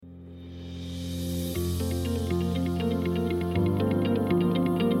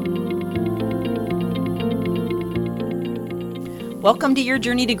Welcome to Your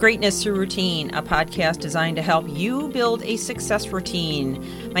Journey to Greatness Through Routine, a podcast designed to help you build a success routine.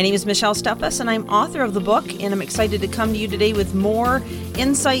 My name is Michelle Steffes, and I'm author of the book, and I'm excited to come to you today with more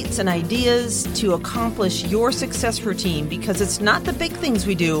insights and ideas to accomplish your success routine, because it's not the big things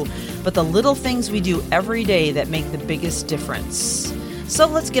we do, but the little things we do every day that make the biggest difference. So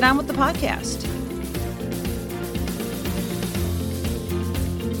let's get on with the podcast.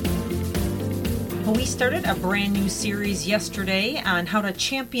 We started a brand new series yesterday on how to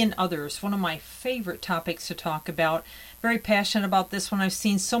champion others, one of my favorite topics to talk about. Very passionate about this one. I've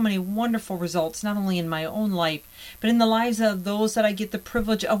seen so many wonderful results, not only in my own life, but in the lives of those that I get the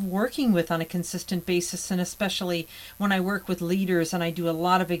privilege of working with on a consistent basis, and especially when I work with leaders and I do a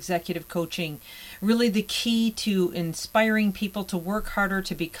lot of executive coaching. Really the key to inspiring people to work harder,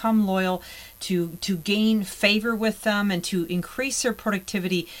 to become loyal, to gain favor with them, and to increase their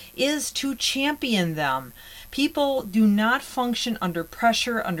productivity is to champion them. People do not function under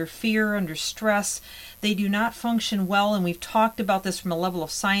pressure, under fear, under stress. They do not function well, and we've talked about this from a level of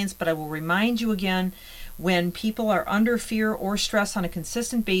science, but I will remind you again, when people are under fear or stress on a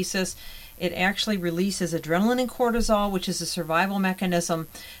consistent basis, it actually releases adrenaline and cortisol, which is a survival mechanism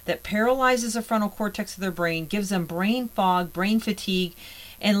that paralyzes the frontal cortex of their brain, gives them brain fog, brain fatigue,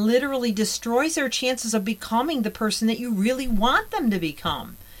 and literally destroys their chances of becoming the person that you really want them to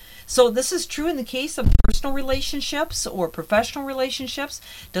become. So this is true in the case of personal relationships or professional relationships.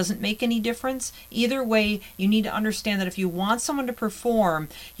 Doesn't make any difference. Either way, you need to understand that if you want someone to perform,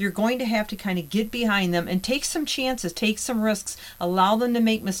 you're going to have to kind of get behind them and take some chances, take some risks, allow them to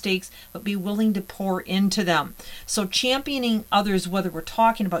make mistakes, but be willing to pour into them. So championing others, whether we're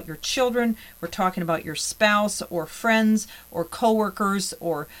talking about your children, we're talking about your spouse or friends or coworkers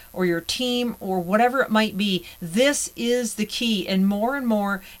or your team or whatever it might be, this is the key. And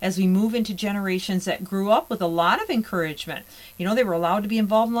more as we move into generations that grew up with a lot of encouragement. You know, they were allowed to be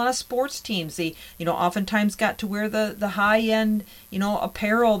involved in a lot of sports teams. They, oftentimes got to wear the high-end,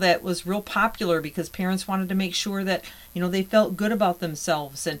 apparel that was real popular because parents wanted to make sure that, they felt good about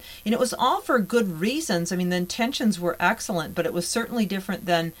themselves. And it was all for good reasons. I mean, the intentions were excellent, but it was certainly different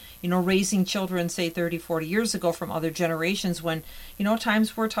than, raising children, say, 30, 40 years ago from other generations when,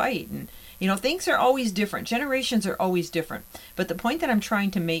 times were tight. And, things are always different. Generations are always different. But the point that I'm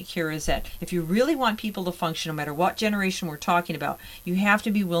trying to make here is that if you really want people to function, no matter what generation we're talking about, you have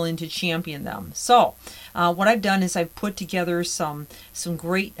to be willing to champion them. So what I've done is I've put together some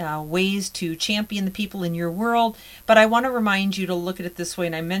great ways to champion the people in your world. But I want to remind you to look at it this way,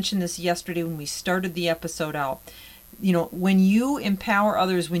 and I mentioned this yesterday when we started the episode out. When you empower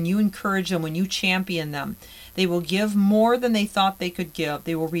others, when you encourage them, when you champion them, they will give more than they thought they could give.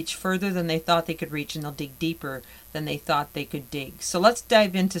 They will reach further than they thought they could reach, and they'll dig deeper than they thought they could dig. So let's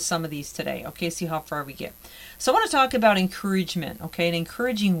dive into some of these today, okay? See how far we get. So I want to talk about encouragement, okay, and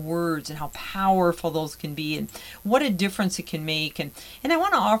encouraging words and how powerful those can be and what a difference it can make. And I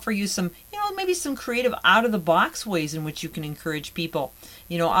want to offer you some, maybe some creative out-of-the-box ways in which you can encourage people.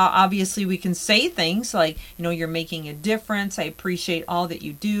 Obviously we can say things like, you're making a difference. I appreciate all that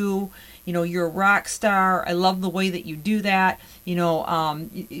you do. You're a rock star. I love the way that you do that.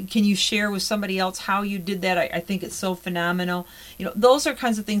 Can you share with somebody else how you did that? I think it's so phenomenal. Those are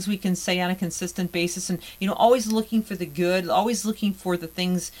kinds of things we can say on a consistent basis, and, always looking for the good, always looking for the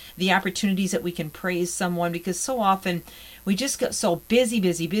things, the opportunities that we can praise someone, because so often we just get so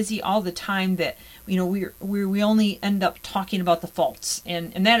busy all the time that, we only end up talking about the faults,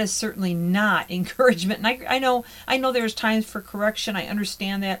 and that is certainly not encouragement. And I know there's times for correction. I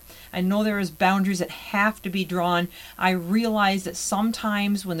understand that. I know there is boundaries that have to be drawn. I realize that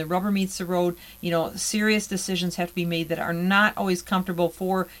sometimes when the rubber meets the road, serious decisions have to be made that are not always comfortable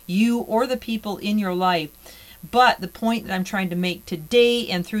for you or the people in your life. But the point that I'm trying to make today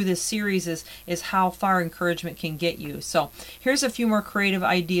and through this series is how far encouragement can get you. So here's a few more creative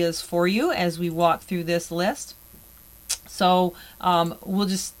ideas for you as we walk through this list. So we'll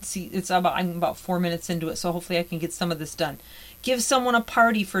just see. I'm about 4 minutes into it, so hopefully I can get some of this done. Give someone a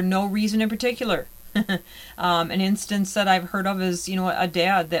party for no reason in particular. An instance that I've heard of is, a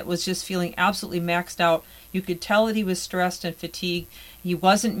dad that was just feeling absolutely maxed out. You could tell that he was stressed and fatigued. He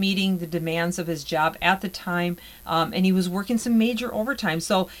wasn't meeting the demands of his job at the time, and he was working some major overtime.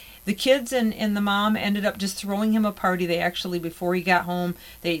 So the kids and the mom ended up just throwing him a party. They actually, before he got home,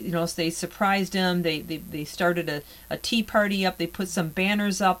 they surprised him. They started a tea party up. They put some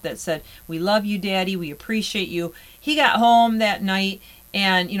banners up that said, "We love you, Daddy. We appreciate you." He got home that night,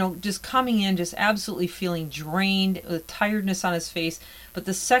 and, just coming in, just absolutely feeling drained with tiredness on his face. But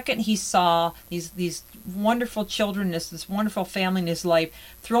the second he saw these wonderful children, this wonderful family in his life,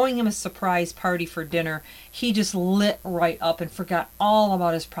 throwing him a surprise party for dinner, he just lit right up and forgot all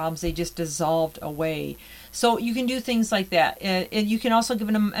about his problems. They just dissolved away. So you can do things like that. And you can also give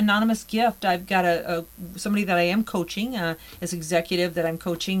an anonymous gift. I've got somebody that I am coaching, as executive that I'm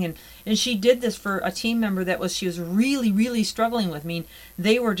coaching, and she did this for a team member she was really, really struggling with. I mean,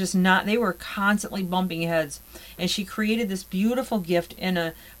 they were constantly bumping heads. And she created this beautiful gift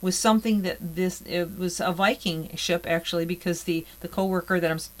with something it was a Viking ship, actually, because the coworker that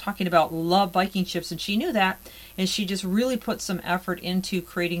I'm talking about loved Viking ships, and she knew that. And she just really put some effort into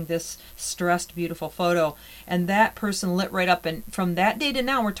creating this stressed, beautiful photo. And that person lit right up. And from that day to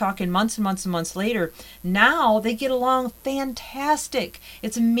now, we're talking months and months and months later, now they get along fantastic.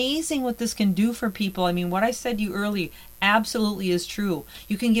 It's amazing what this can do for people. I mean, what I said to you earlier absolutely is true.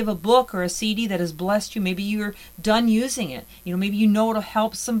 You can give a book or a CD that has blessed you. Maybe you're done using it. Maybe it'll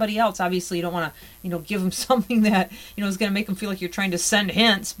help somebody else. Obviously, you don't want to, give them something that, is going to make them feel like you're trying to send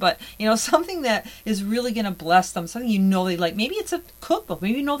hints, but, something that is really going to bless them, something they like. Maybe it's a cookbook.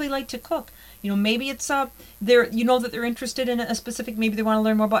 Maybe they like to cook. Maybe it's that they're interested in a specific, maybe they want to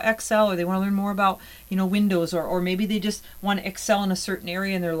learn more about Excel, or they want to learn more about, Windows, or maybe they just want to excel in a certain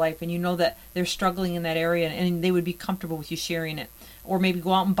area in their life, and that they're struggling in that area, and they would be comfortable with you sharing it. Or maybe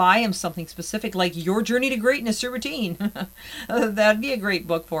go out and buy them something specific, like Your Journey to Greatness, Your Routine. That'd be a great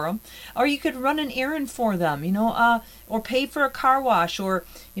book for them. Or you could run an errand for them, or pay for a car wash, or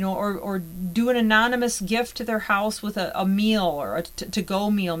do an anonymous gift to their house with a meal, or a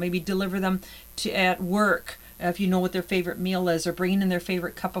to-go meal. Maybe deliver them at work if you know what their favorite meal is, or bringing in their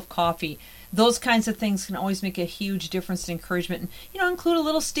favorite cup of coffee. Those kinds of things can always make a huge difference in encouragement. And, include a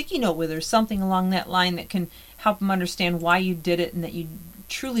little sticky note with her, something along that line that can help them understand why you did it, and that you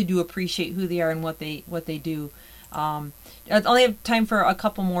truly do appreciate who they are and what they do. I only have time for a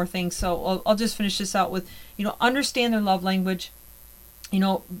couple more things, so I'll just finish this out with, understand their love language.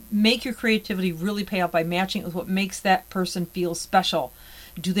 Make your creativity really pay out by matching it with what makes that person feel special.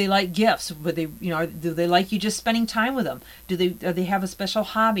 Do they like gifts? Would they, do they like you just spending time with them? Do they have a special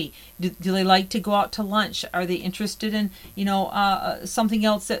hobby? Do they like to go out to lunch? Are they interested in, something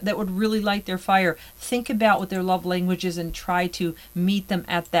else that would really light their fire? Think about what their love language is and try to meet them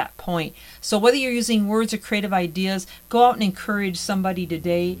at that point. So whether you're using words or creative ideas, go out and encourage somebody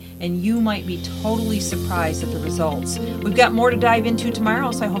today, and you might be totally surprised at the results. We've got more to dive into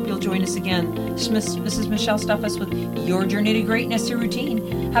tomorrow, so I hope you'll join us again. This is Michelle Stuffus with Your Journey to Greatness, Your Routine.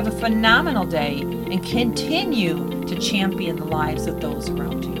 Have a phenomenal day and continue to champion the lives of those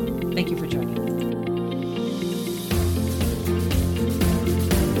around you. Thank you for joining us.